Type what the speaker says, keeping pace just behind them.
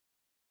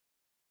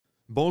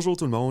Bonjour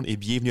tout le monde et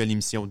bienvenue à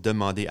l'émission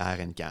Demandez à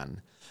RNCan.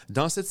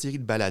 Dans cette série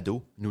de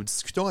balados, nous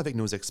discutons avec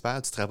nos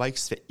experts du travail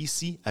qui se fait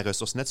ici à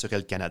Ressources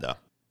naturelles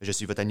Canada. Je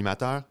suis votre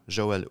animateur,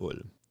 Joël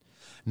Hull.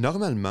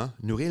 Normalement,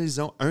 nous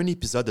réalisons un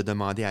épisode de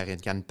Demandez à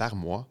RNCan par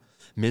mois,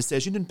 mais il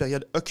s'agit d'une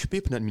période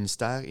occupée pour notre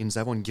ministère et nous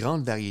avons une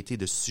grande variété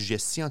de sujets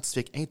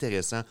scientifiques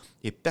intéressants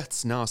et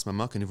pertinents en ce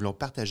moment que nous voulons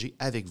partager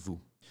avec vous.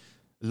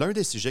 L'un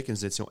des sujets que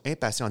nous étions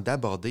impatients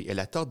d'aborder est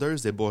la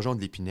tordeuse des bourgeons de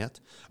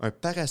l'épinette, un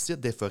parasite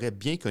des forêts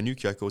bien connu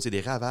qui a causé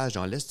des ravages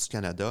dans l'Est du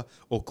Canada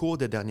au cours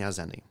des dernières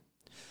années.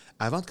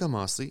 Avant de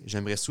commencer,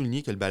 j'aimerais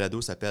souligner que le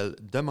balado s'appelle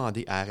 «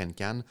 Demandez à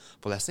RNCan »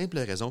 pour la simple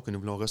raison que nous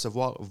voulons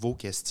recevoir vos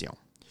questions.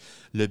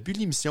 Le but de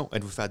l'émission est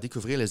de vous faire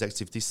découvrir les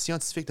activités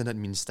scientifiques de notre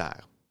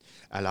ministère.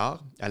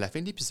 Alors, à la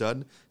fin de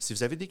l'épisode, si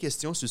vous avez des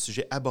questions sur le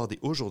sujet abordé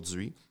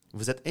aujourd'hui,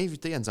 vous êtes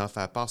invités à nous en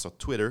faire part sur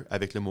Twitter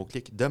avec le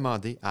mot-clic «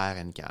 Demandez à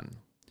RNCan ».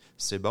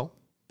 C'est bon?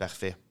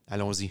 Parfait.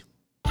 Allons-y.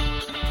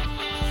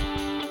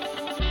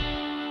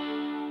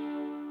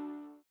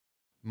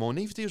 Mon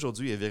invité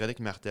aujourd'hui est Véronique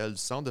Martel du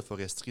Centre de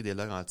foresterie des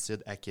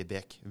Laurentides à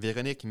Québec.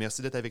 Véronique,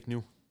 merci d'être avec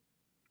nous.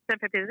 Ça me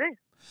fait plaisir.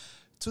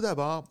 Tout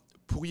d'abord,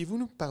 pourriez-vous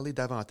nous parler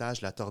davantage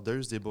de la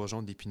tordeuse des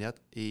bourgeons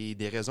d'épinette et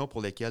des raisons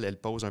pour lesquelles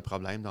elle pose un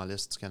problème dans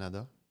l'Est du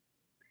Canada?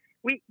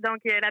 Oui, donc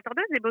la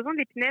tordeuse des bourgeons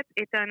d'épinette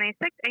est un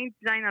insecte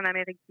indigène en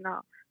Amérique du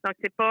Nord. Donc,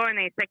 c'est pas un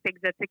insecte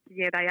exotique qui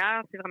vient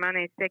d'ailleurs, c'est vraiment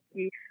un insecte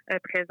qui est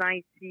présent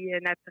ici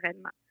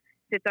naturellement.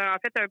 C'est en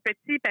fait un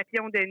petit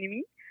papillon de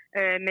nuit,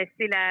 mais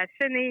c'est la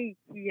chenille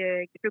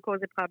qui peut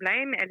causer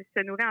problème. Elle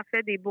se nourrit en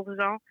fait des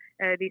bourgeons,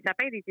 des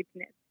sapins et des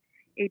épinettes.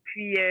 Et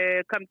puis,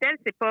 comme tel,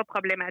 c'est pas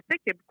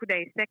problématique. Il y a beaucoup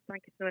d'insectes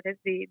qui se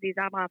nourrissent des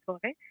arbres en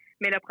forêt.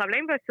 Mais le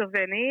problème va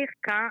survenir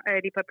quand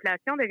les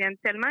populations deviennent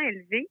tellement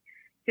élevées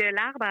que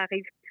l'arbre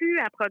n'arrive plus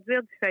à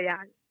produire du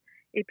feuillage.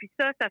 Et puis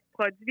ça se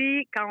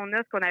produit quand on a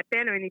ce qu'on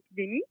appelle une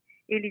épidémie.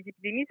 Et les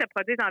épidémies se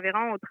produisent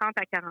environ aux 30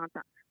 à 40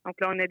 ans. Donc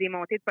là, on a des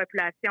montées de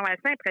population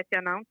assez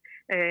impressionnantes.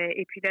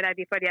 Et puis là, la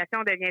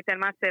défoliation devient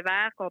tellement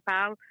sévère qu'on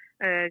parle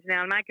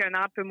généralement qu'un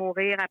arbre peut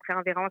mourir après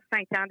environ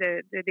 5 ans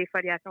de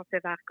défoliation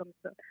sévère comme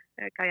ça,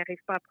 quand il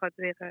n'arrive pas à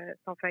produire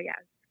son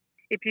feuillage.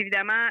 Et puis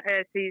évidemment,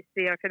 c'est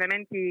un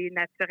phénomène qui est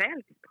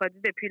naturel, qui se produit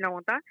depuis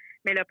longtemps.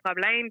 Mais le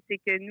problème, c'est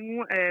que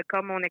nous,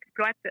 comme on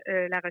exploite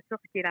la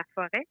ressource qui est la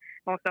forêt,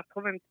 on se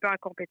retrouve un petit peu en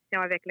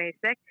compétition avec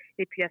l'insecte.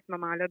 Et puis à ce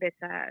moment-là,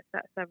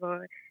 ça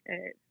va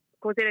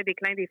causer le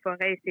déclin des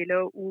forêts. Et c'est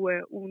là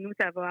où nous,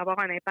 ça va avoir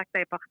un impact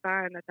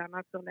important, notamment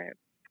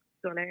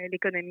sur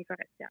l'économie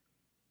forestière.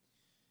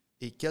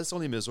 Et quelles sont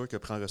les mesures que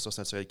prend Ressources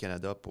naturelles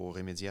Canada pour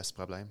remédier à ce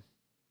problème?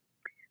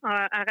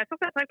 À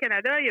Ressources naturelles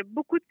Canada, il y a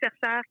beaucoup de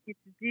chercheurs qui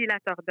étudient la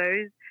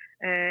tordeuse,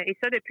 et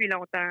ça depuis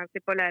longtemps.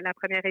 C'est pas la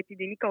première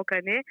épidémie qu'on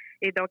connaît,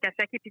 et donc à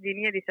chaque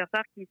épidémie, il y a des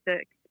chercheurs qui se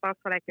penchent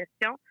sur la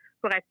question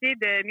pour essayer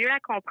de mieux la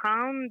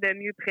comprendre, de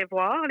mieux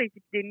prévoir les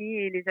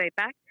épidémies et les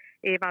impacts,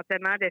 et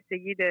éventuellement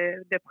d'essayer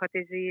de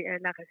protéger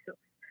la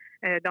ressource.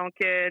 Donc,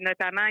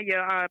 notamment, il y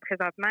a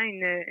présentement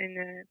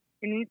une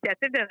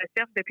initiative de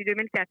recherche depuis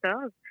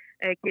 2014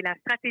 qui est la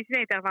stratégie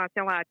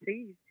d'intervention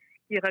hâtive,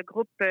 qui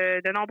regroupe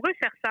de nombreux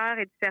chercheurs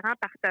et différents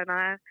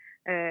partenaires.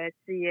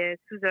 C'est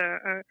sous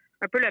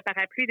un peu le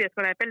parapluie de ce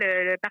qu'on appelle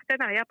le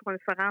partenariat pour une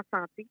forêt en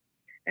santé,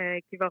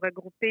 qui va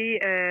regrouper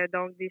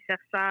donc des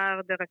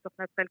chercheurs de Ressources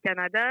naturelles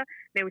Canada,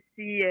 mais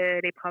aussi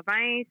les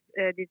provinces,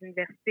 des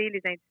universités,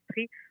 les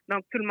industries.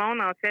 Donc tout le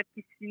monde en fait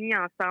qui s'unit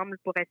ensemble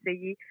pour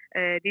essayer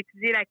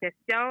d'étudier la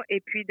question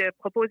et puis de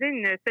proposer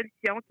une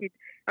solution qui est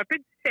un peu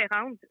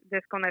différente de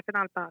ce qu'on a fait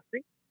dans le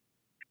passé.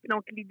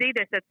 Donc, l'idée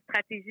de cette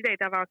stratégie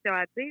d'intervention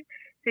hâtive,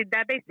 c'est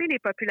d'abaisser les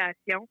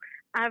populations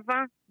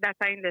avant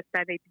d'atteindre le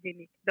stade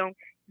épidémique. Donc,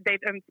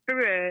 d'être un petit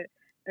peu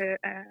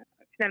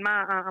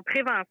finalement en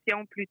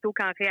prévention plutôt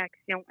qu'en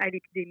réaction à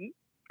l'épidémie.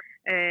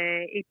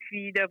 Et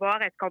puis, de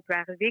voir est-ce qu'on peut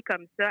arriver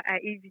comme ça à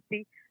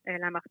éviter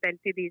la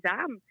mortalité des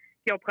arbres.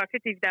 Puis, on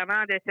profite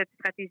évidemment de cette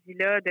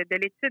stratégie-là, de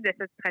l'étude de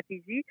cette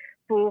stratégie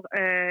pour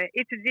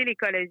étudier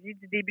l'écologie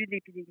du début de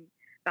l'épidémie.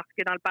 Parce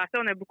que dans le passé,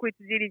 on a beaucoup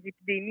étudié les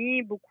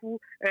épidémies, beaucoup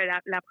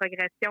la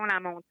progression,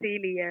 la montée,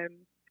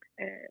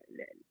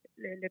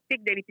 le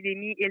pic de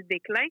l'épidémie et le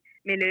déclin.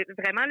 Mais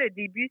vraiment, le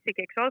début, c'est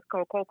quelque chose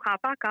qu'on comprend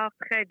pas encore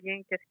très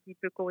bien qu'est-ce qui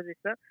peut causer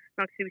ça.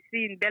 Donc, c'est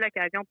aussi une belle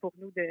occasion pour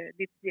nous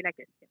d'étudier la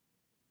question.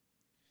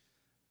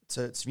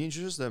 Tu viens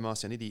juste de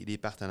mentionner des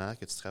partenaires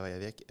que tu travailles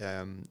avec.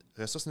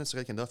 Ressources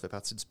naturelles Canada fait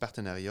partie du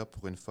partenariat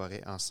pour une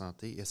forêt en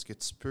santé. Est-ce que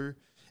tu peux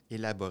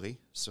élaborer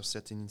sur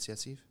cette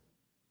initiative?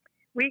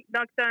 Oui,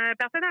 donc c'est un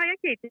partenariat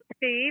qui a été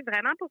créé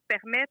vraiment pour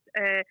permettre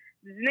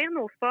d'unir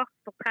nos forces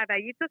pour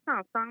travailler tous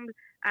ensemble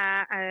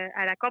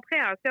à la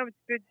compréhension un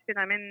petit peu du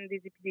phénomène des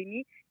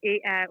épidémies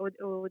et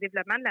au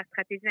développement de la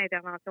stratégie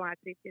d'intervention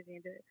hâtive que je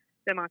viens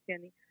de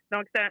mentionner.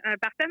 Donc, c'est un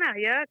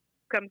partenariat,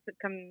 comme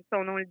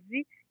son nom le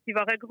dit, qui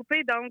va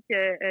regrouper donc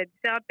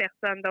différentes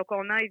personnes. Donc,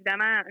 on a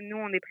évidemment, nous,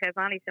 on est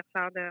présents, les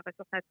chercheurs de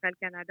Ressources naturelles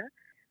Canada.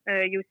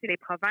 Il y a aussi les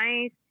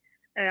provinces.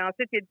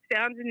 Ensuite, il y a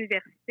différentes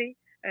universités.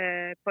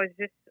 Pas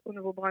juste au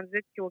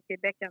Nouveau-Brunswick, puis au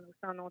Québec, il y en a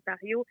aussi en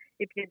Ontario,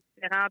 et puis il y a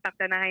différents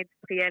partenaires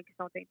industriels qui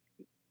sont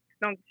impliqués.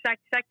 Donc, chaque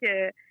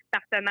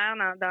partenaire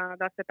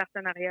dans ce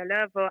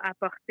partenariat-là va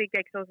apporter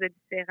quelque chose de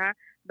différent.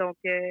 Donc,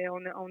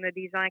 on a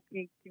des gens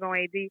qui vont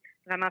aider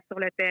vraiment sur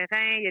le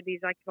terrain. Il y a des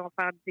gens qui vont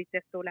faire des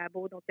tests au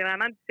labo. Donc, il y a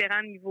vraiment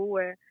différents niveaux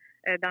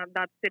dans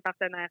tous ces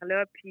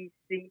partenaires-là. Puis,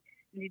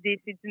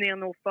 l'idée, c'est d'unir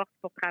nos forces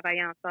pour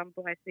travailler ensemble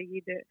pour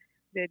essayer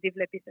de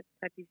développer cette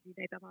stratégie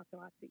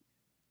d'intervention hâtive.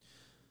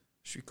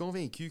 Je suis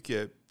convaincu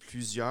que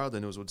plusieurs de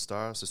nos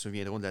auditeurs se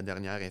souviendront de la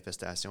dernière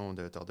infestation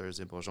de tordeuses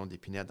et bourgeons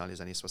d'épinette dans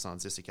les années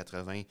 70 et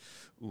 80,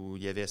 où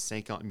il y avait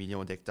 50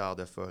 millions d'hectares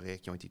de forêt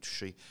qui ont été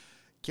touchés.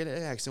 Quelle est la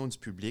réaction du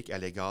public à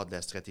l'égard de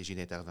la stratégie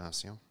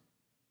d'intervention?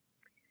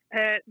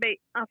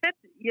 En fait,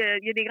 il y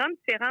a des grandes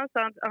différences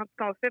entre ce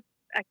qu'on fait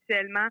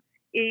actuellement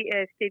et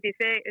ce qui a été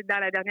fait dans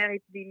la dernière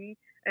épidémie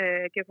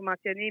que vous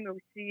mentionnez, mais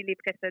aussi les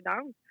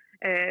précédentes.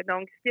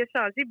 Donc, ce qui a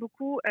changé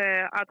beaucoup,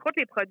 entre autres,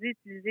 les produits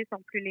utilisés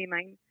sont plus les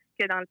mêmes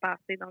que dans le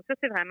passé. Donc, ça,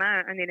 c'est vraiment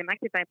un élément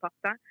qui est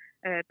important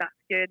parce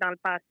que dans le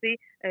passé,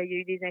 il y a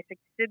eu des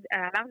insecticides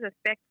à large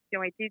spectre qui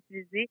ont été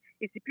utilisés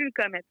et c'est plus le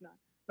cas maintenant.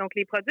 Donc,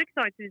 les produits qui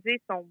sont utilisés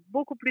sont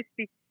beaucoup plus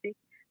spécifiques.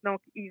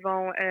 Donc, ils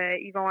vont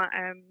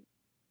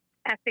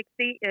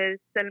affecter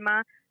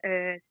seulement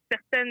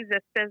certaines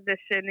espèces de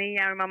chenilles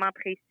à un moment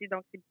précis.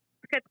 Donc, c'est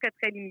très, très,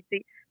 très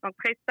limité. Donc,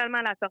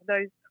 principalement la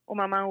tordeuse au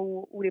moment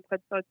où les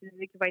produits sont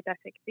utilisés qui va être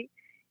affectés.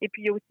 Et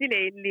puis, il y a aussi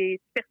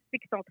les superficies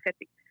qui sont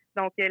traitées.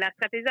 Donc, la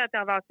stratégie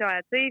d'intervention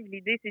hâtive,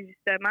 l'idée, c'est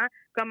justement,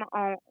 comme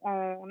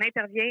on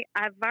intervient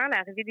avant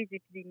l'arrivée des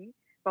épidémies,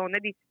 on a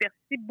des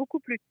superficies beaucoup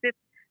plus petites.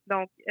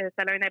 Donc,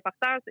 ça a une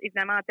importance,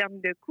 évidemment, en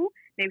termes de coût,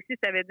 mais aussi,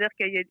 ça veut dire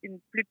qu'il y a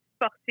une plus petite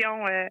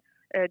portion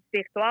du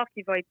territoire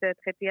qui va être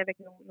traité avec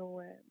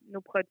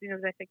nos produits,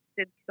 nos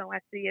insecticides qui sont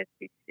assez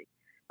spécifiques.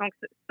 Donc,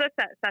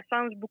 ça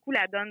change beaucoup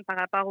la donne par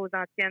rapport aux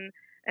anciennes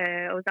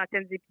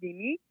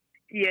épidémies.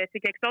 Puis, c'est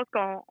quelque chose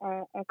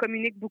qu'on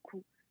communique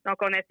beaucoup. Donc,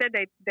 on essaie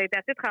d'être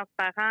assez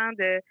transparent.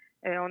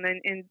 On a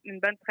une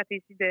bonne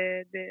stratégie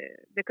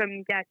de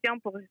communication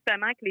pour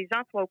justement que les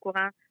gens soient au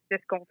courant de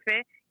ce qu'on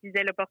fait, qu'ils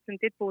aient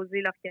l'opportunité de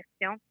poser leurs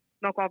questions.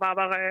 Donc, on va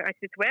avoir un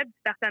site web, du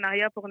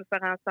partenariat pour nous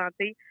faire en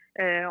santé.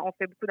 On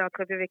fait beaucoup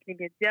d'entrevues avec les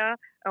médias.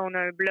 On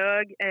a un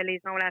blog. Les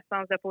gens ont la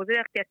chance de poser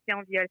leurs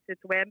questions via le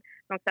site web.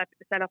 Donc,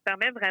 ça leur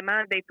permet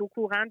vraiment d'être au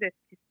courant de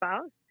ce qui se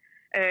passe.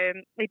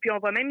 Et puis, on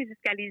va même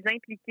jusqu'à les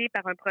impliquer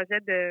par un projet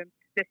de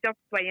science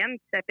citoyenne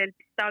qui s'appelle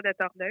Pisteur de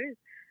tordeuse,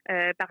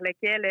 par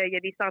lequel il y a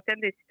des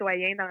centaines de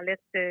citoyens dans l'est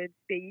du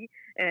pays.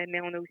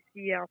 Mais on a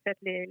aussi, en fait,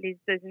 les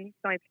États-Unis qui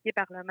sont impliqués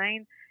par le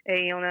Maine.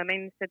 Et on a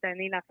même cette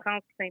année la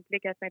France qui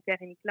s'implique à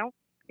Saint-Pierre-et-Miquelon.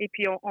 Et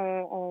puis,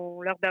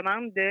 on leur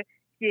demande de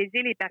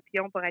piéger les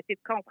papillons pour essayer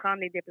de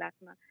comprendre les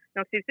déplacements.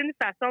 Donc, c'est aussi une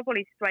façon pour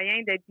les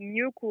citoyens d'être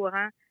mieux au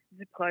courant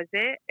du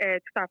projet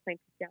tout en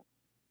s'impliquant.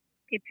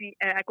 Et puis,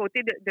 à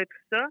côté de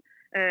tout ça,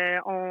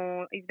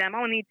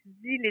 évidemment, on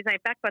étudie les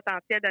impacts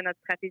potentiels de notre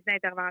stratégie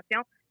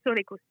d'intervention sur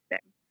l'écosystème.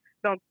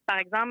 Donc, par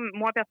exemple,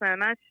 moi,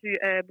 personnellement, je suis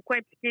beaucoup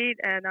impliquée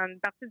dans une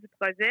partie du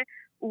projet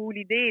où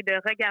l'idée est de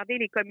regarder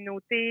les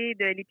communautés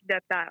de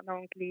lépidoptères,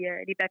 donc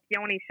les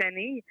papillons, les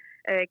chenilles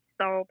qui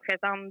sont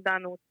présentes dans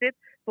nos sites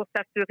pour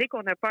s'assurer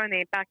qu'on n'a pas un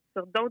impact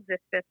sur d'autres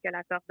espèces que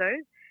la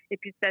tordeuse et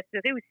puis de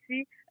s'assurer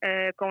aussi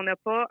qu'on n'a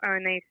pas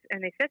un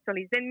effet sur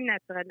les ennemis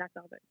naturels de la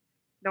tordeuse.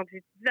 Donc,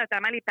 j'étudie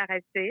notamment les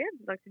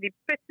parasitoïdes. Donc, c'est des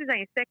petits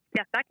insectes qui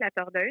attaquent la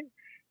tordeuse,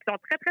 qui sont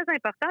très, très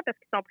importants parce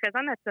qu'ils sont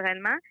présents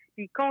naturellement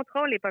et ils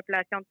contrôlent les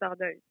populations de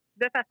tordeuses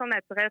de façon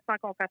naturelle sans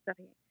qu'on fasse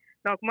rien.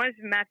 Donc, moi,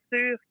 je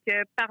m'assure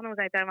que par nos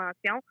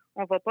interventions,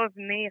 on ne va pas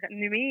venir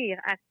nuire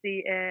à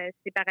ces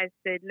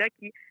parasitoïdes-là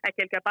qui, à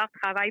quelque part,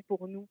 travaillent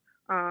pour nous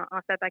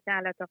en s'attaquant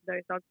à la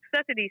tordeuse. Donc, tout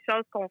ça, c'est des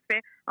choses qu'on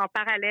fait en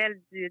parallèle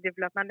du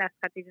développement de la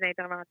stratégie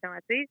d'intervention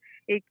hâtive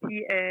et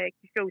qui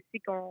fait aussi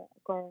qu'on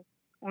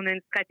a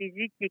une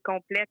stratégie qui est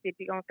complète et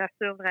puis on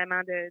s'assure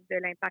vraiment de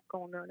l'impact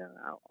qu'on a là,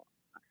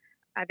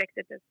 avec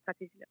cette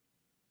stratégie-là.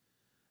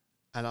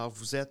 Alors,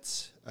 vous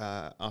êtes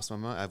en ce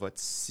moment à votre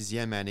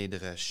 6e année de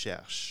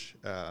recherche.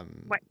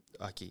 Oui.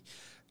 OK.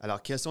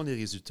 Alors, quels sont les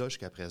résultats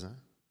jusqu'à présent?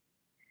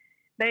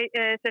 Bien,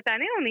 cette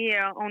année,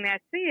 on est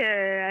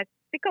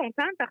assez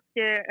content parce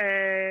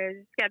que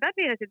jusqu'à date,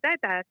 les résultats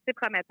étaient assez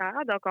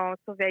prometteurs. Donc, on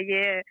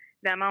surveillait,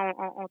 évidemment,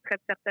 on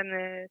traite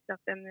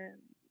certaines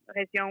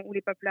régions où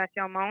les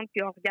populations montent,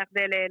 puis on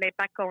regardait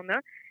l'impact qu'on a.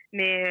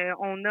 Mais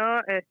on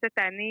a cette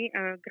année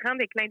un grand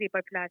déclin des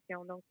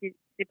populations. Donc,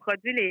 c'est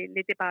produit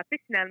l'été passé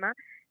finalement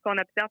qu'on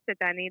observe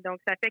cette année. Donc,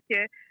 ça fait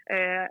que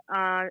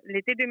en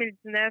l'été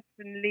 2019,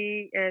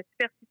 les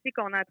superficies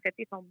qu'on a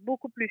traitées sont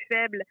beaucoup plus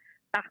faibles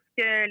parce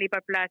que les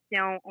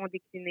populations ont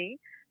décliné.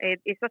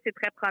 Et ça, c'est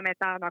très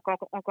prometteur. Donc,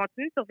 on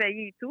continue de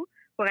surveiller et tout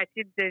pour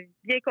essayer de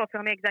bien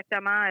confirmer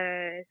exactement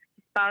ce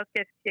qui se passe,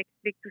 qu'est-ce qui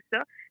explique tout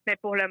ça. Mais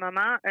pour le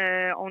moment,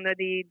 on a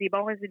des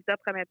bons résultats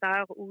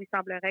prometteurs où il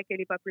semblerait que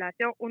les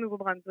populations au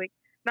Nouveau-Brunswick,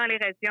 dans les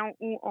régions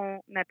où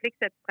on applique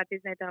cette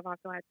stratégie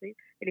d'intervention hâtive,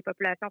 les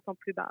populations sont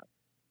plus basses.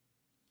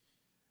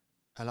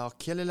 Alors,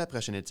 quelle est la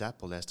prochaine étape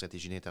pour la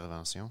stratégie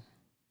d'intervention?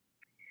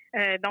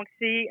 Donc,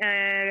 c'est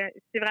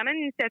vraiment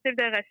une initiative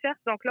de recherche.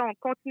 Donc là, on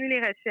continue les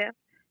recherches.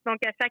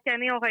 Donc, à chaque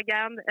année, on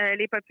regarde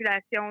les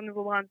populations au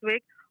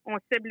Nouveau-Brunswick, on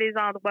cible les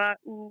endroits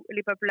où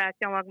les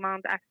populations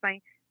augmentent afin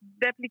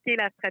d'appliquer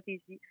la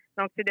stratégie.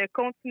 Donc, c'est de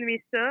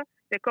continuer ça,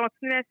 de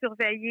continuer à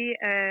surveiller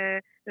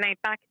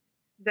l'impact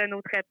de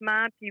nos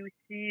traitements, puis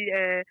aussi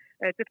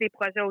tous les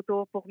projets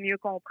autour pour mieux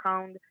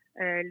comprendre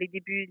les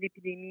débuts de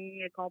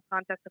l'épidémie,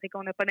 comprendre, s'assurer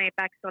qu'on n'a pas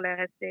d'impact sur le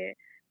reste de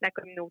la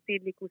communauté,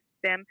 de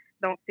l'écosystème.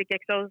 Donc, c'est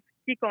quelque chose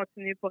qui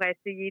continue pour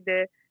essayer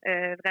de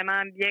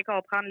vraiment bien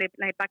comprendre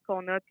l'impact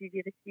qu'on a, puis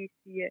vérifier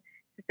si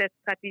cette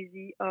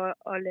stratégie a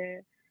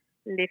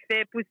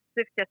l'effet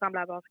positif qu'elle semble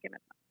avoir jusqu'à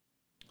maintenant.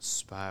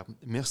 Super.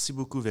 Merci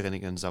beaucoup,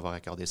 Véronique, de nous avoir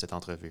accordé cette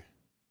entrevue.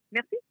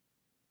 Merci.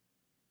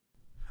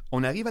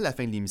 On arrive à la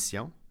fin de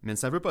l'émission, mais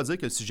ça ne veut pas dire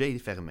que le sujet est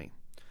fermé.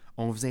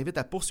 On vous invite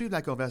à poursuivre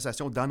la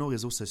conversation dans nos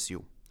réseaux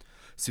sociaux.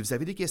 Si vous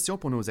avez des questions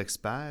pour nos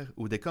experts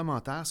ou des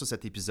commentaires sur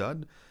cet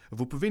épisode,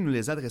 vous pouvez nous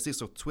les adresser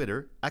sur Twitter,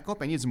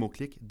 accompagnés du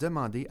mot-clic «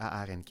 Demandez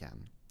à RNCan ».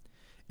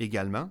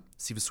 Également,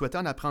 si vous souhaitez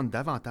en apprendre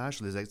davantage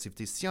sur les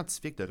activités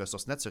scientifiques de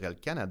Ressources naturelles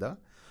Canada,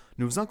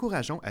 nous vous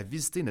encourageons à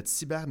visiter notre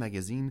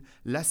cyber-magazine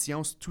 « La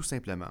science tout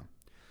simplement ».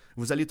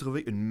 Vous allez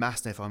trouver une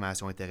masse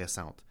d'informations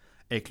intéressantes,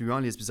 incluant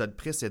les épisodes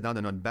précédents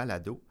de notre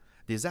balado,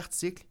 des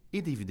articles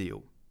et des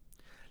vidéos.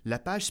 La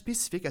page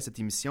spécifique à cette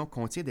émission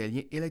contient des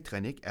liens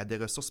électroniques à des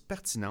ressources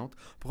pertinentes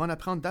pour en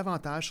apprendre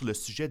davantage sur le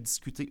sujet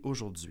discuté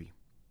aujourd'hui.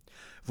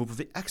 Vous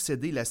pouvez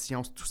accéder à la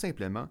science tout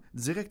simplement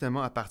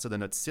directement à partir de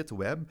notre site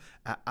web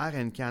à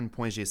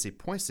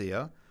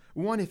rncan.gc.ca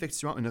ou en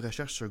effectuant une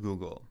recherche sur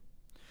Google.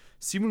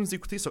 Si vous nous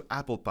écoutez sur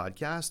Apple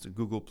Podcasts,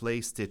 Google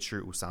Play, Stitcher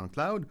ou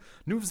SoundCloud,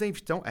 nous vous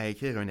invitons à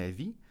écrire un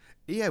avis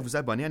et à vous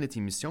abonner à notre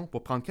émission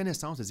pour prendre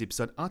connaissance des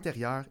épisodes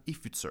antérieurs et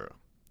futurs.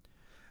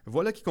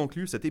 Voilà qui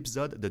conclut cet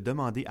épisode de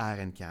Demandez à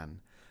RNCan.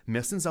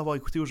 Merci de nous avoir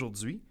écoutés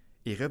aujourd'hui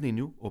et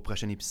revenez-nous au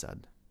prochain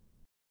épisode.